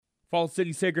Falls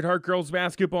City Sacred Heart girls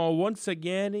basketball once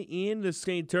again in the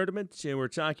state tournament, and we're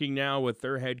talking now with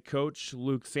their head coach,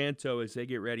 Luke Santo, as they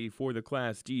get ready for the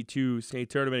Class D2 state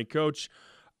tournament. Coach,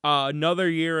 another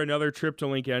year, another trip to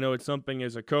Lincoln. I know it's something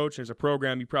as a coach, as a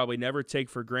program, you probably never take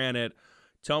for granted.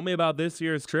 Tell me about this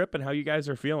year's trip and how you guys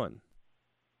are feeling.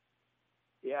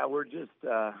 Yeah, we're just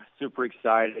super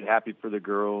excited, happy for the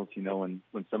girls. You know,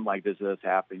 when something like this does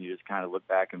happen, you just kind of look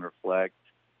back and reflect.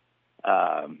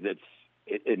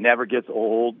 It never gets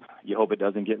old. You hope it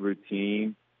doesn't get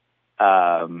routine.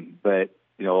 But,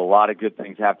 you know, a lot of good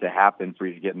things have to happen for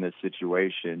you to get in this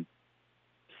situation.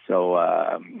 So,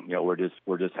 you know, we're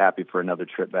just happy for another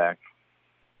trip back.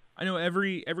 I know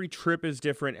every trip is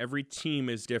different, every team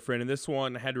is different, and this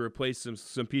one had to replace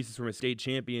some pieces from a state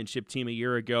championship team a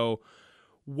year ago.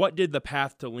 What did the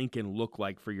path to Lincoln look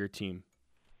like for your team?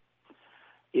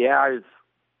 Yeah,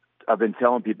 I've been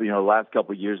telling people, you know, the last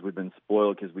couple of years we've been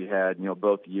spoiled because we had, you know,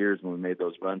 both years when we made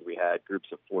those runs, we had groups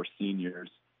of 4 seniors,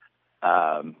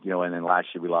 you know, and then last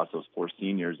year we lost those 4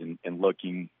 seniors. And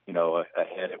looking, you know,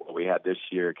 ahead at what we had this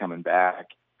year coming back,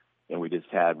 and we just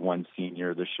had 1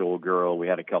 senior, the Shoal girl. We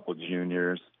had a couple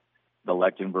juniors, the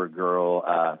Lechtenberg girl,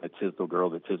 the Tisdale girl.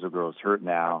 The Tisdale girl is hurt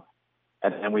now.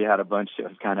 And then we had a bunch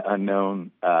of kind of unknown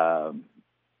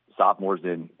sophomores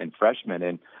and freshmen.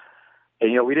 And,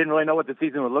 you know, we didn't really know what the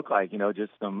season would look like, you know,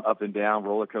 just some up and down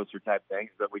roller coaster type things.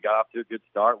 But we got off to a good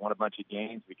start, won a bunch of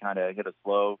games. We kind of hit a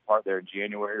slow part there in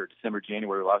January or December,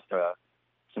 January. We lost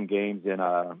some games in,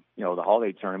 you know, the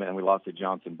holiday tournament, and we lost to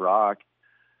Johnson Brock.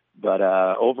 But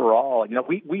overall, you know,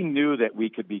 we knew that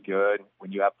we could be good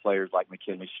when you have players like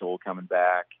McKinley Shoal coming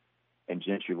back and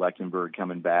Gentry Lechtenberg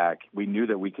coming back. We knew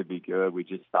that we could be good. We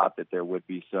just thought that there would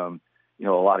be some, you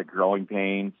know, a lot of growing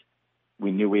pains.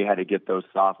 We knew we had to get those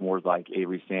sophomores like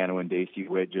Avery Santo and Daisy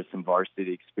Witt, just some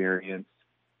varsity experience.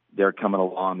 They're coming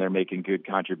along. They're making good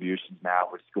contributions now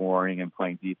with scoring and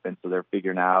playing defense, so they're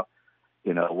figuring out,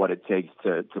 you know, what it takes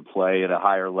to play at a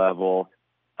higher level.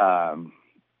 When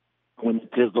the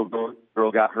Tisdale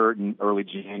girl got hurt in early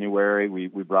January, we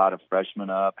brought a freshman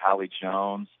up, Hallie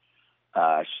Jones.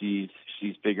 She's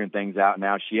figuring things out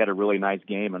now. She had a really nice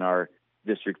game in our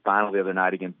district final the other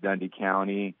night against Dundee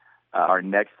County. Our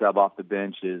next sub off the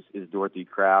bench is Dorothy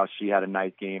Krause. She had a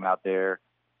nice game out there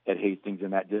at Hastings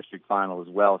in that district final as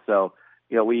well. So,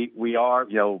 you know, we are,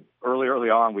 you know, early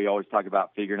on, we always talk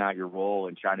about figuring out your role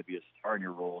and trying to be a star in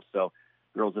your role. So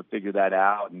girls have figured that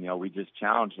out. And, you know, we just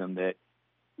challenged them that,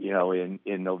 you know, in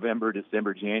November,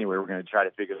 December, January, we're going to try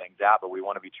to figure things out, but we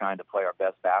want to be trying to play our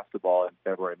best basketball in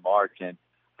February, March. And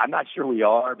I'm not sure we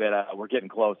are, but we're getting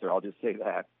closer. I'll just say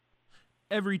that.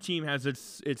 Every team has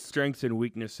its strengths and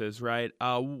weaknesses, right?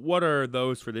 What are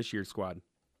those for this year's squad?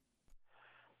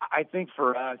 I think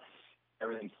for us,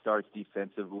 everything starts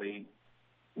defensively.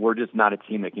 We're just not a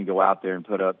team that can go out there and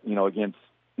put up, you know, against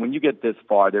 – when you get this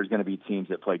far, there's going to be teams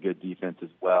that play good defense as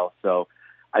well. So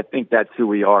I think that's who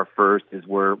we are first, is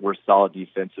we're solid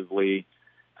defensively.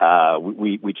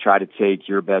 We try to take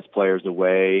your best players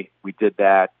away. We did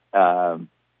that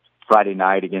Friday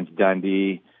night against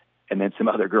Dundee, and then some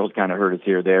other girls kind of hurt us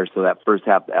here or there. So that first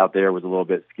half out there was a little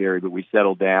bit scary, but we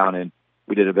settled down and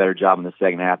we did a better job in the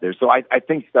second half there. So I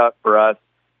think stuff for us,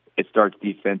 it starts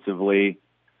defensively.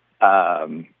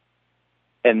 And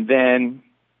then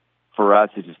for us,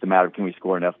 it's just a matter of, can we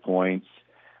score enough points?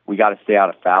 We got to stay out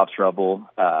of foul trouble.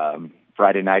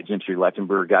 Friday night, Gentry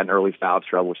Lechtenberg got in early foul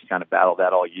trouble. She kind of battled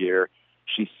that all year.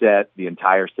 She set the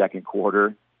entire second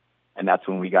quarter, and that's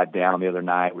when we got down the other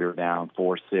night. We were down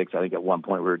 4-6. I think at one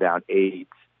point we were down 8,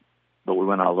 but we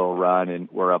went on a little run, and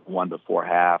we're up 1 before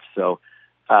half. So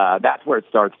that's where it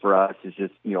starts for us, is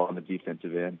just, you know, on the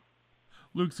defensive end.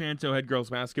 Luke Santo, head girls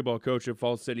basketball coach at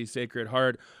Falls City Sacred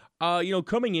Heart. You know,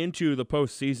 coming into the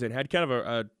postseason, had kind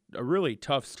of a really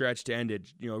tough stretch to end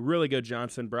it. You know, really good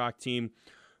Johnson Brock team,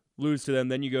 lose to them.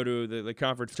 Then you go to the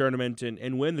conference tournament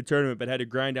and win the tournament, but had to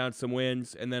grind out some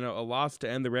wins, and then a loss to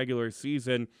end the regular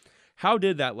season. How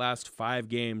did that last 5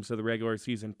 games of the regular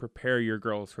season prepare your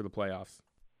girls for the playoffs?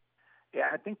 Yeah,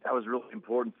 I think that was really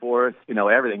important for us. You know,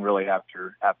 everything really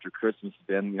after Christmas has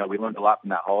been, you know, we learned a lot from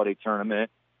that holiday tournament.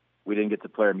 We didn't get to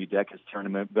play our Mudeca's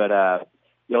tournament, but,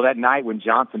 you know, that night when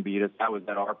Johnson beat us, that was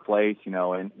at our place, you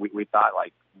know, and we thought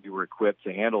like we were equipped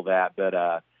to handle that. But,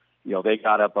 you know, they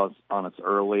got up on us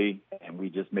early, and we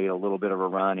just made a little bit of a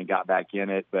run and got back in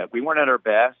it. But we weren't at our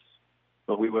best,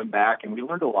 but we went back, and we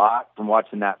learned a lot from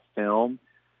watching that film.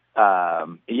 Yeah,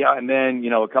 and then, you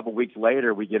know, a couple weeks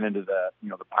later, we get into the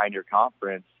Pioneer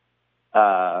Conference.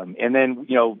 And then,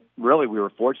 you know, really we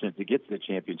were fortunate to get to the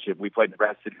championship. We played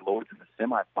Nebraska City Lords in the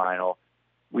semifinal.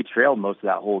 We trailed most of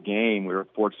that whole game. We were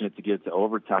fortunate to get to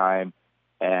overtime.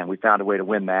 and we found a way to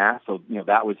win that. So,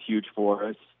 that was huge for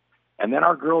us. And then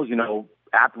our girls,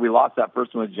 after we lost that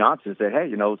first one with Johnson, said,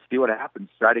 hey, let's see what happens.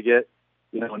 Try to get,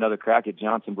 another crack at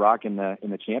Johnson Brock in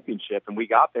the championship. And we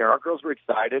got there. Our girls were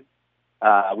excited.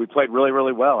 We played really,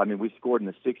 really well. I mean, we scored in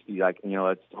the 60s.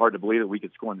 It's hard to believe that we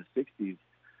could score in the 60s.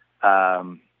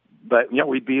 But,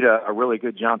 we beat a really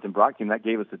good Johnson Brock team. That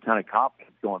gave us a ton of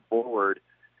confidence going forward.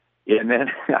 And then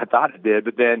I thought it did.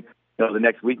 But then, the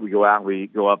next week we go out and we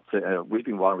go up to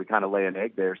Weeping Water. We kind of lay an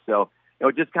egg there. So,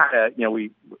 just kind of,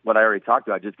 what I already talked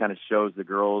about just kind of shows the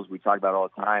girls, we talk about all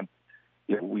the time,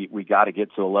 we got to get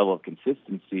to a level of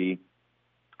consistency.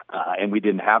 And we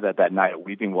didn't have that night at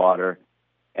Weeping Water.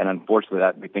 And unfortunately,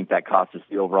 we think that cost us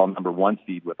the overall number 1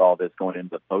 seed with all this going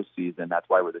into the postseason. That's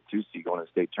why we're the 2 seed going to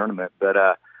the state tournament. But,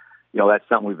 that's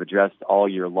something we've addressed all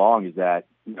year long is that,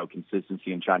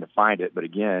 consistency and trying to find it. But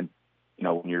again,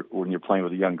 when you're playing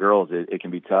with the young girls, it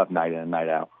can be tough night in and night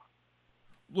out.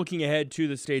 Looking ahead to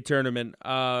the state tournament,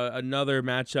 another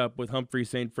matchup with Humphrey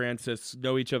St. Francis.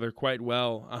 Know each other quite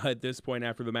well at this point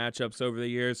after the matchups over the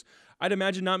years. I'd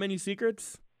imagine not many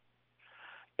secrets.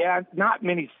 Yeah, not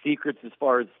many secrets as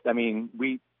far as,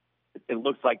 it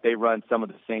looks like they run some of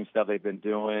the same stuff they've been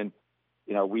doing.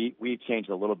 We've changed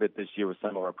a little bit this year with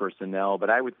some of our personnel, but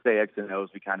I would say X and O's,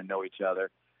 we kind of know each other.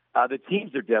 The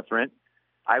teams are different.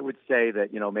 I would say that,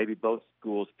 maybe both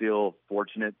schools feel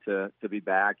fortunate to be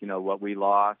back. What we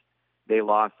lost, they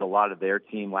lost a lot of their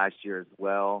team last year as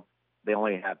well. They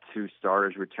only have 2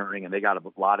 starters returning, and they got a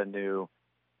lot of new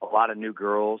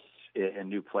girls in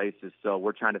new places. So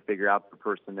we're trying to figure out the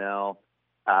personnel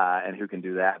and who can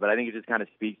do that. But I think it just kind of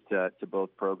speaks to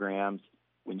both programs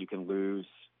when you can lose,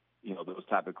 those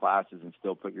type of classes and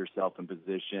still put yourself in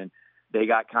position. They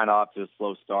got kind of off to a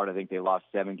slow start. I think they lost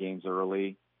 7 games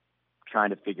early.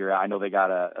 Trying to figure out, I know they got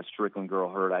a Strickland girl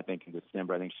hurt, I think, in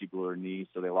December. I think she blew her knee,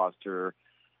 so they lost her.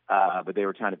 But they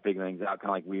were trying to figure things out kind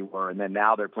of like we were. And then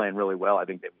now they're playing really well. I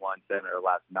think they've won 7 of their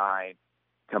last 9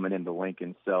 coming into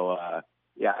Lincoln. So,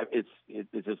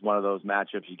 it's just one of those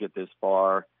matchups you get this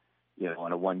far, in a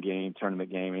 1-game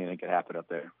tournament game, anything could happen up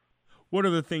there. What are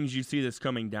the things you see this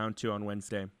coming down to on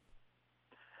Wednesday?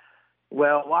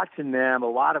 Well, watching them, a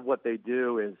lot of what they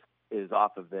do is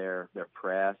off of their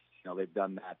press. They've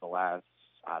done that the last,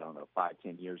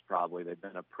 5-10 years probably. They've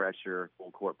been a pressure,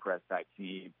 full court press type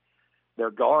team.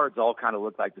 Their guards all kind of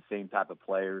look like the same type of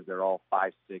players. They're all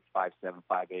 5'6", 5'7",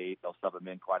 5'8". They'll sub them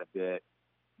in quite a bit.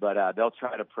 But they'll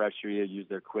try to pressure you, use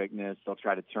their quickness. They'll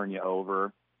try to turn you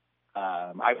over.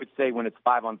 I would say when it's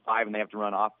 5-on-5 and they have to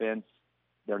run offense,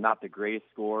 they're not the greatest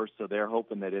scorers, so they're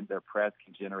hoping that in their press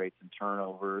can generate some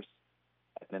turnovers,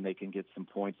 and then they can get some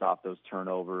points off those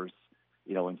turnovers,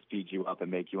 and speed you up and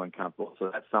make you uncomfortable. So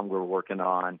that's something we're working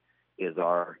on is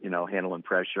our, handling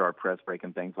pressure, our press break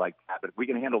and things like that. But if we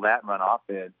can handle that and run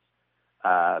offense,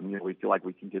 we feel like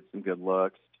we can get some good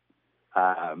looks.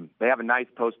 They have a nice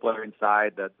post player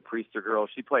inside. The Priester girl,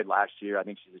 she played last year. I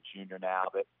think she's a junior now,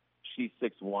 but she's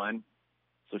 6'1",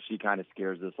 so she kind of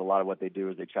scares us. A lot of what they do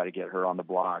is they try to get her on the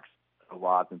blocks,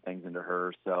 lots and things into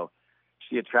her. So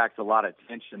she attracts a lot of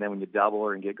attention. Then when you double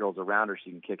her and get girls around her,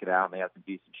 she can kick it out, and they have some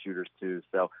decent shooters too.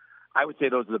 So I would say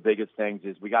those are the biggest things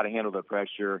is we got to handle the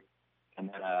pressure, and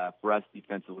then for us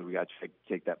defensively, we got to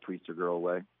take that Priester girl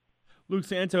away. Luke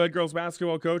Santo, head girls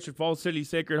basketball coach at Falls City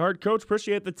Sacred Heart. Coach,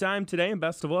 appreciate the time today, and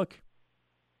best of luck.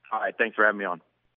 All right, thanks for having me on.